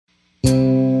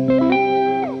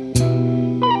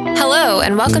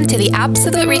and welcome to the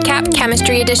APsolute RecAP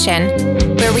Chemistry Edition,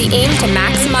 where we aim to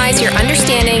maximize your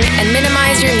understanding and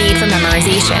minimize your need for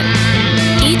memorization.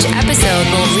 Each episode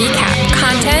will recap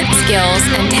content, skills,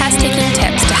 and test-taking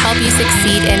tips to help you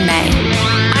succeed in May.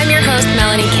 I'm your host,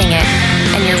 Melanie Kingett,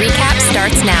 and your recap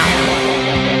starts now.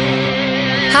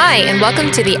 Hi, and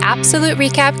welcome to the APsolute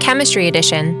RecAP Chemistry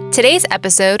Edition. Today's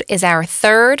episode is our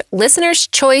third Listener's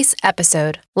Choice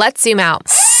episode. Let's zoom out.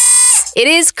 It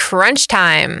is crunch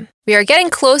time. We are getting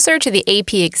closer to the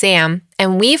AP exam,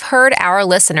 and we've heard our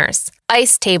listeners.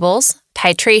 Ice tables,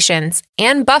 titrations,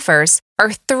 and buffers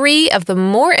are three of the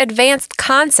more advanced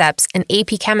concepts in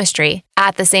AP chemistry.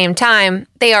 At the same time,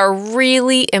 they are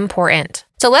really important.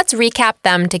 So let's recap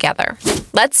them together.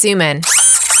 Let's zoom in.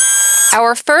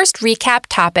 Our first recap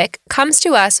topic comes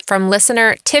to us from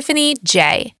listener Tiffany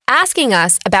J, asking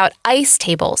us about ice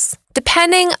tables.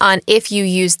 Depending on if you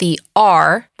use the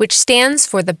R, which stands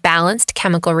for the balanced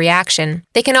chemical reaction,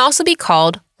 they can also be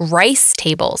called rice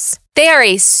tables. They are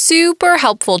a super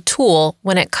helpful tool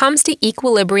when it comes to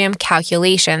equilibrium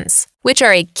calculations, which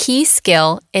are a key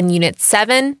skill in Units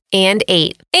 7 and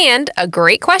 8, and a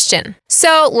great question.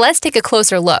 So let's take a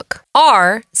closer look.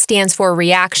 R stands for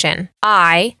reaction.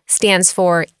 I stands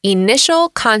for initial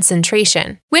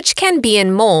concentration, which can be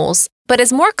in moles, but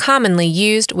is more commonly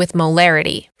used with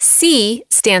molarity. C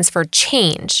stands for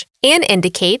change and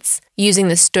indicates, using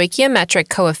the stoichiometric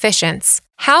coefficients,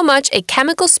 how much a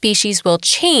chemical species will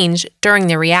change during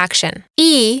the reaction.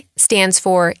 E stands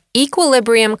for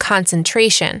equilibrium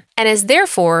concentration and is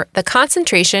therefore the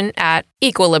concentration at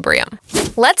equilibrium.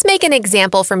 Let's make an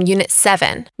example from Unit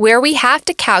 7, where we have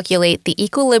to calculate the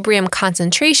equilibrium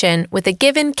concentration with a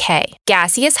given K.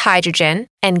 Gaseous hydrogen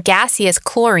and gaseous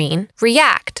chlorine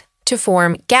react to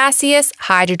form gaseous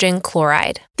hydrogen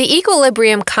chloride. The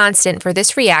equilibrium constant for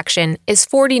this reaction is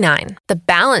 49. The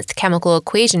balanced chemical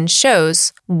equation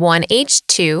shows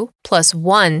 1H2 plus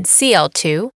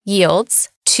 1Cl2 yields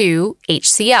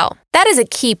 2HCl. That is a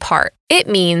key part. It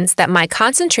means that my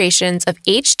concentrations of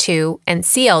H2 and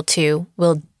Cl2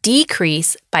 will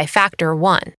decrease by factor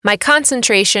 1. My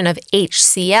concentration of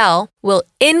HCl will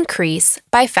increase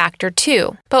by factor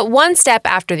 2, but one step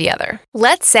after the other.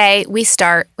 Let's say we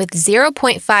start with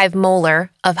 0.5 molar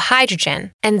of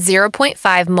hydrogen and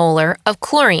 0.5 molar of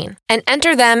chlorine and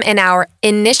enter them in our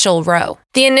initial row.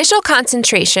 The initial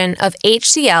concentration of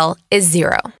HCl is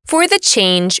 0. For the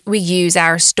change, we use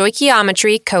our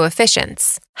stoichiometry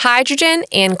coefficients. Hydrogen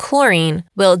and chlorine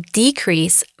will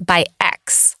decrease by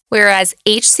X, whereas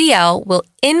HCl will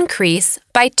increase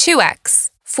by 2x.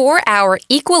 For our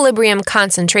equilibrium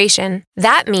concentration,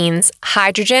 that means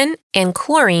hydrogen and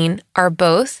chlorine are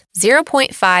both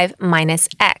 0.5 minus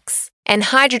X, and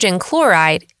hydrogen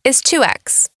chloride is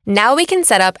 2x. Now we can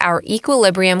set up our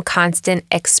equilibrium constant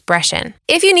expression.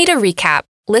 If you need a recap,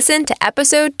 listen to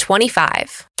episode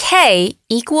 25. K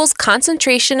equals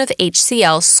concentration of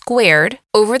HCl squared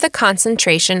over the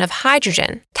concentration of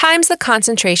hydrogen times the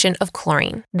concentration of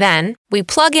chlorine. Then we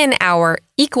plug in our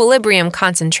equilibrium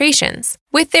concentrations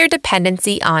with their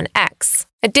dependency on X.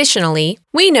 Additionally,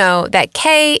 we know that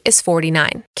K is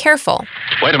 49. Careful.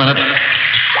 Wait a minute.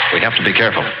 We have to be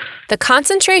careful. The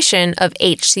concentration of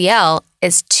HCl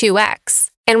is 2x.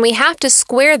 And we have to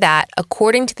square that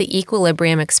according to the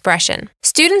equilibrium expression.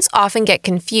 Students often get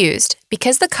confused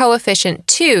because the coefficient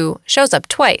 2 shows up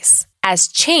twice, as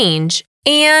change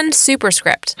and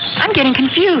superscript. I'm getting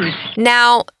confused.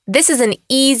 Now, this is an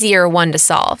easier one to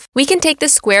solve. We can take the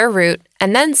square root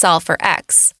and then solve for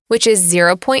x, which is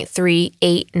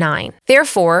 0.389.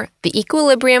 Therefore, the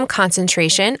equilibrium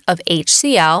concentration of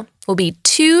HCl will be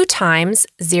 2 times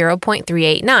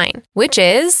 0.389, which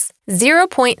is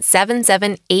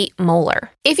 0.778 molar.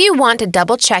 If you want to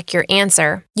double-check your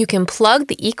answer, you can plug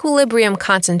the equilibrium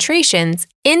concentrations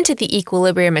into the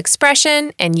equilibrium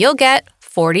expression and you'll get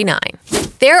 49.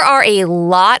 There are a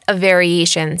lot of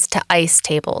variations to ice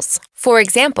tables. For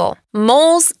example,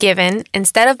 moles given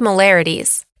instead of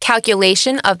molarities,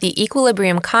 calculation of the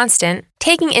equilibrium constant,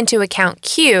 taking into account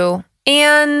Q,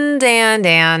 and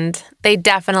they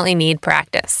definitely need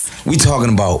practice. We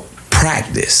talking about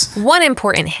practice. One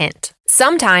important hint.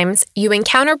 Sometimes you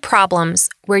encounter problems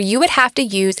where you would have to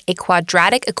use a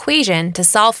quadratic equation to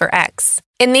solve for x.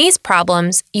 In these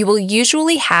problems, you will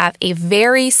usually have a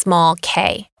very small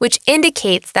k, which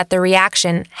indicates that the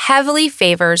reaction heavily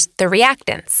favors the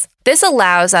reactants. This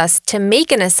allows us to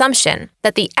make an assumption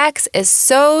that the x is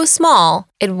so small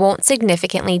it won't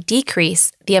significantly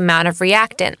decrease the amount of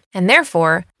reactant, and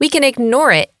therefore we can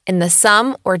ignore it in the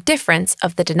sum or difference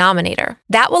of the denominator.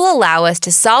 That will allow us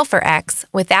to solve for x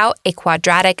without a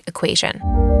quadratic equation.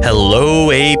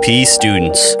 Hello, AP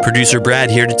students. Producer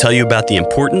Brad here to tell you about the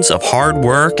importance of hard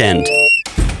work and...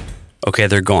 Okay,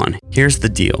 they're gone. Here's the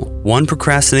deal. One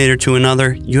procrastinator to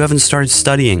another, you haven't started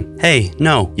studying. Hey,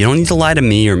 no, you don't need to lie to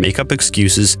me or make up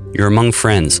excuses. You're among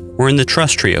friends. We're in the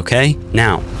trust tree, okay?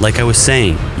 Now, like I was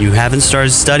saying, you haven't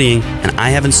started studying, and I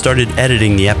haven't started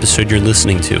editing the episode you're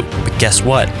listening to. But guess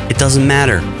what? It doesn't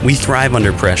matter. We thrive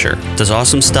under pressure. Does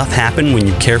awesome stuff happen when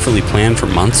you carefully plan for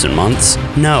months and months?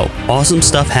 No. Awesome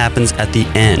stuff happens at the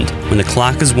end, when the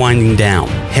clock is winding down.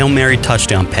 Hail Mary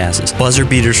touchdown passes, buzzer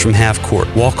beaters from half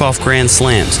court, walk-off grand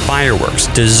slams, fireworks,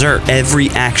 dessert, every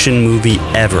action movie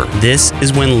ever. This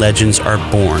is when legends are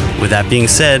born. With that being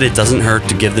said, it doesn't hurt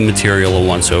to give the material a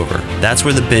once-over. That's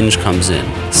where the binge comes in.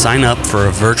 Sign up for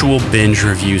a virtual binge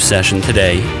review session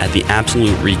today at the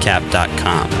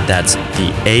APsoluteRecap.com. That's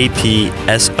the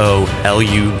APsolute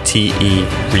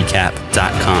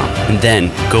recap.com. And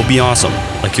then go be awesome,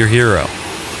 like your hero,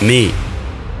 me.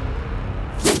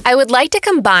 I would like to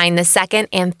combine the second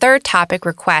and third topic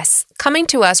requests coming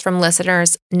to us from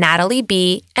listeners Natalie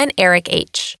B. and Eric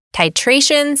H.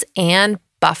 Titrations and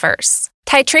buffers.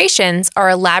 Titrations are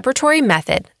a laboratory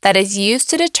method that is used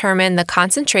to determine the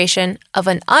concentration of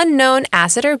an unknown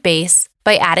acid or base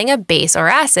by adding a base or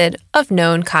acid of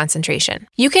known concentration.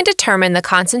 You can determine the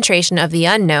concentration of the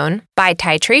unknown by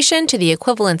titration to the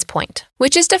equivalence point,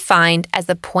 which is defined as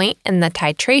the point in the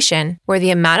titration where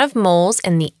the amount of moles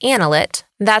in the analyte,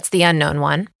 that's the unknown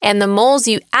one, and the moles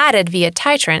you added via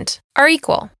titrant are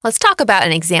equal. Let's talk about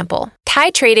an example.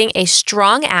 Titrating a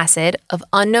strong acid of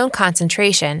unknown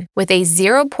concentration with a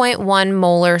 0.1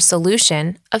 molar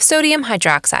solution of sodium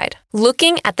hydroxide.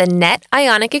 Looking at the net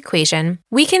ionic equation,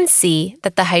 we can see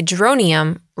that the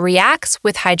hydronium reacts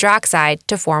with hydroxide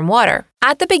to form water.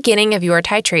 At the beginning of your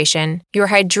titration, your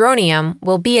hydronium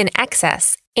will be in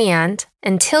excess and,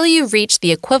 until you reach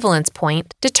the equivalence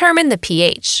point, determine the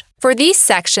pH. For these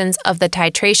sections of the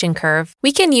titration curve,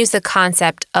 we can use the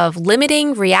concept of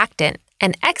limiting reactant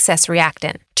and excess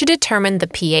reactant to determine the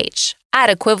pH. At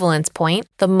equivalence point,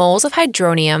 the moles of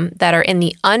hydronium that are in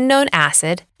the unknown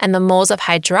acid and the moles of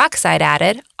hydroxide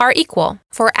added are equal.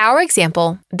 For our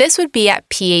example, this would be at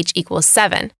pH equals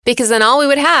 7, because then all we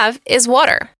would have is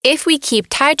water. If we keep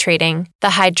titrating, the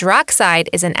hydroxide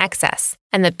is in excess,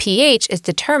 and the pH is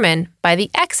determined by the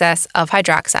excess of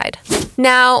hydroxide.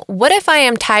 Now, what if I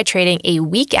am titrating a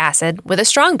weak acid with a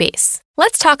strong base?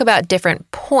 Let's talk about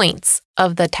different points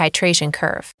of the titration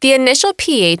curve. The initial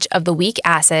pH of the weak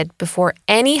acid before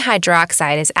any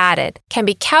hydroxide is added can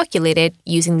be calculated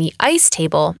using the ICE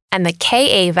table and the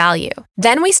Ka value.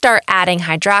 Then we start adding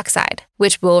hydroxide,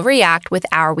 which will react with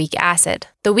our weak acid.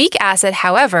 The weak acid,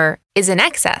 however, is in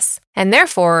excess, and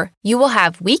therefore you will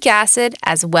have weak acid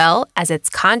as well as its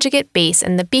conjugate base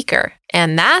in the beaker,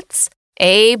 and that's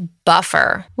a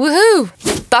buffer.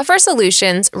 Woohoo! Buffer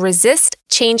solutions resist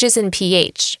changes in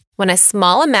pH when a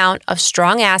small amount of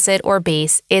strong acid or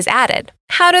base is added.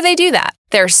 How do they do that?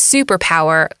 Their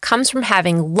superpower comes from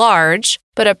having large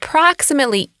but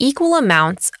approximately equal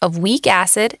amounts of weak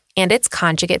acid and its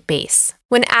conjugate base.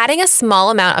 When adding a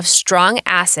small amount of strong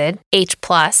acid, H+,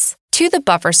 to the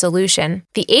buffer solution,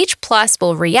 the H+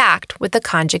 will react with the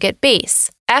conjugate base,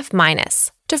 F-,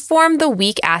 to form the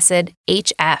weak acid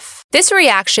HF. This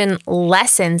reaction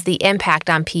lessens the impact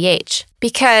on pH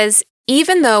because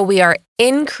even though we are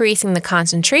increasing the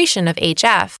concentration of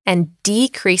HF and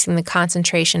decreasing the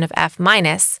concentration of F-,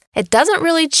 it doesn't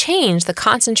really change the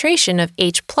concentration of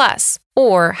H+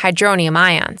 or hydronium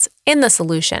ions in the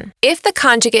solution. If the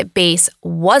conjugate base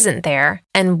wasn't there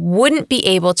and wouldn't be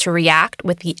able to react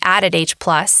with the added H+,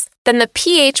 then the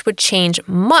pH would change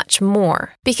much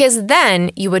more because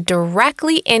then you would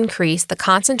directly increase the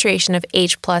concentration of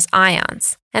H+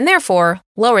 ions and therefore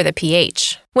lower the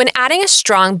pH. When adding a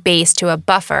strong base to a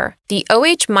buffer, the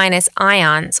OH-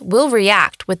 ions will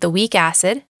react with the weak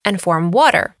acid and form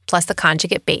water plus the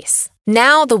conjugate base.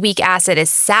 Now the weak acid is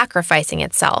sacrificing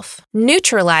itself,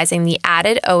 neutralizing the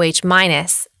added OH-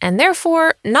 and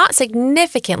therefore not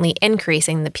significantly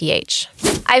increasing the pH.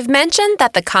 I've mentioned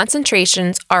that the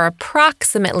concentrations are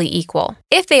approximately equal.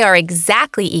 If they are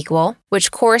exactly equal,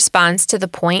 which corresponds to the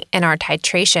point in our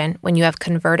titration when you have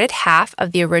converted half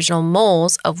of the original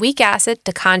moles of weak acid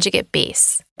to conjugate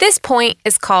base. This point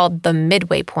is called the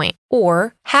midway point,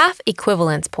 or half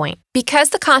equivalence point,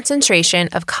 because the concentration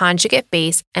of conjugate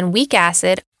base and weak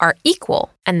acid are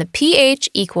equal and the pH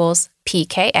equals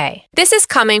pKa. This is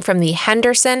coming from the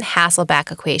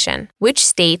Henderson-Hasselbalch equation, which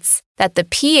states that the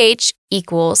pH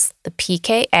equals the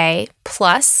pKa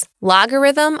plus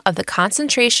logarithm of the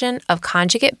concentration of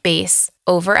conjugate base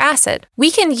over acid.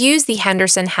 We can use the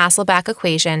Henderson-Hasselbalch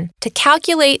equation to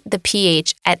calculate the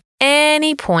pH at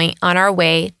any point on our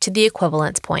way to the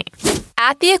equivalence point.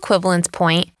 At the equivalence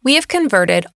point, we have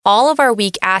converted all of our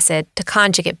weak acid to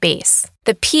conjugate base.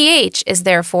 The pH is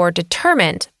therefore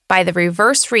determined by the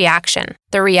reverse reaction,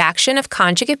 the reaction of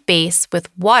conjugate base with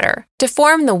water to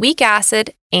form the weak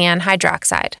acid and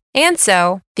hydroxide. And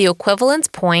so, the equivalence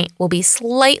point will be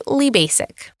slightly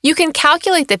basic. You can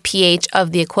calculate the pH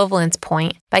of the equivalence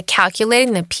point by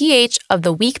calculating the pH of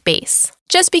the weak base.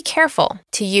 Just be careful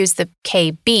to use the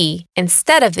Kb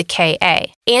instead of the Ka,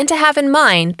 and to have in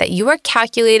mind that you are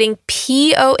calculating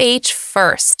pOH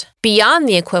first. Beyond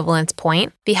the equivalence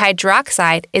point, the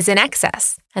hydroxide is in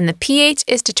excess, and the pH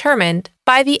is determined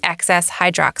by the excess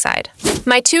hydroxide.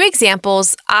 My two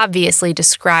examples obviously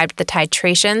described the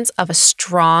titrations of a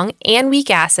strong and weak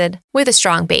acid with a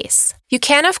strong base. You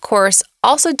can, of course,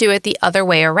 also do it the other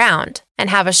way around and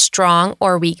have a strong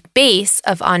or weak base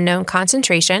of unknown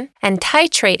concentration and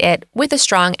titrate it with a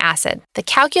strong acid. The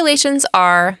calculations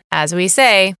are, as we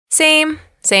say, same,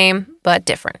 but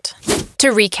different.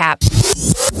 To recap,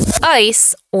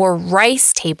 ice or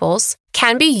rice tables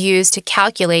can be used to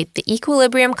calculate the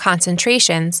equilibrium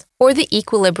concentrations or the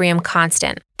equilibrium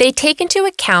constant. They take into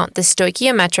account the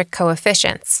stoichiometric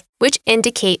coefficients, which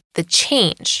indicate the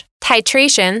change.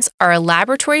 Titrations are a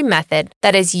laboratory method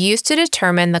that is used to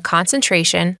determine the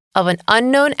concentration of an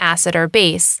unknown acid or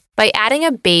base by adding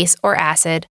a base or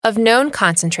acid of known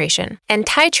concentration and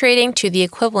titrating to the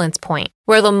equivalence point,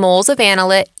 where the moles of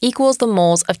analyte equals the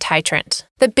moles of titrant.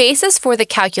 The basis for the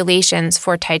calculations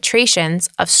for titrations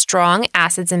of strong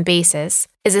acids and bases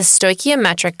is a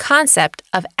stoichiometric concept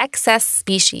of excess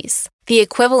species. The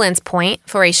equivalence point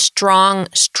for a strong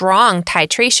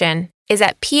titration is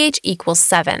at pH equals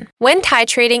 7. When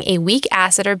titrating a weak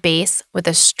acid or base with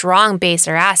a strong base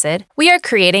or acid, we are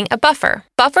creating a buffer.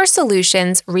 Buffer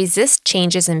solutions resist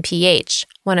changes in pH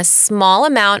when a small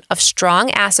amount of strong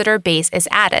acid or base is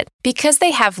added because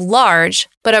they have large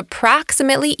but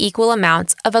approximately equal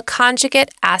amounts of a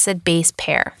conjugate acid-base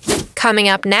pair. Coming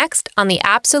up next on the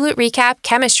APsolute RecAP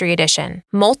Chemistry Edition,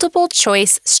 multiple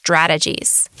choice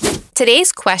strategies.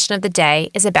 Today's question of the day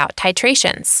is about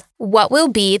titrations. What will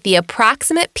be the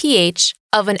approximate pH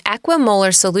of an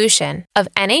equimolar solution of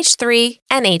NH3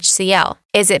 and HCl?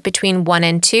 Is it between 1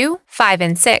 and 2, 5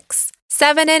 and 6,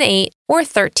 7 and 8, or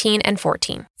 13 and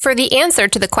 14? For the answer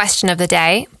to the question of the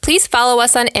day, please follow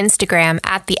us on Instagram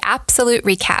at the APsolute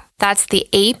RecAP. That's the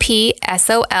APsolute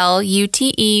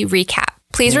RecAP.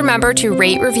 Please remember to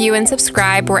rate, review, and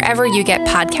subscribe wherever you get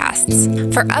podcasts.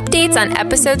 For updates on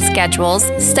episode schedules,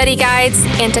 study guides,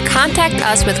 and to contact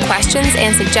us with questions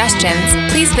and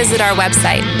suggestions, please visit our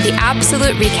website,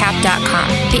 theabsoluterecap.com.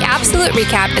 The APsolute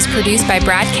RecAP is produced by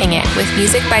Brad Kingett with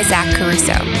music by Zach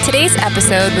Caruso. Today's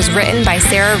episode was written by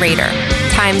Sarah Rader.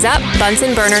 Time's up,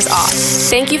 Bunsen burners off.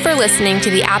 Thank you for listening to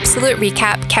the APsolute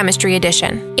RecAP Chemistry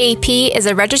Edition. AP is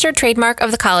a registered trademark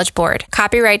of the College Board.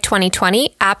 Copyright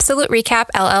 2020, APsolute RecAP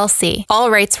LLC. All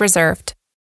rights reserved.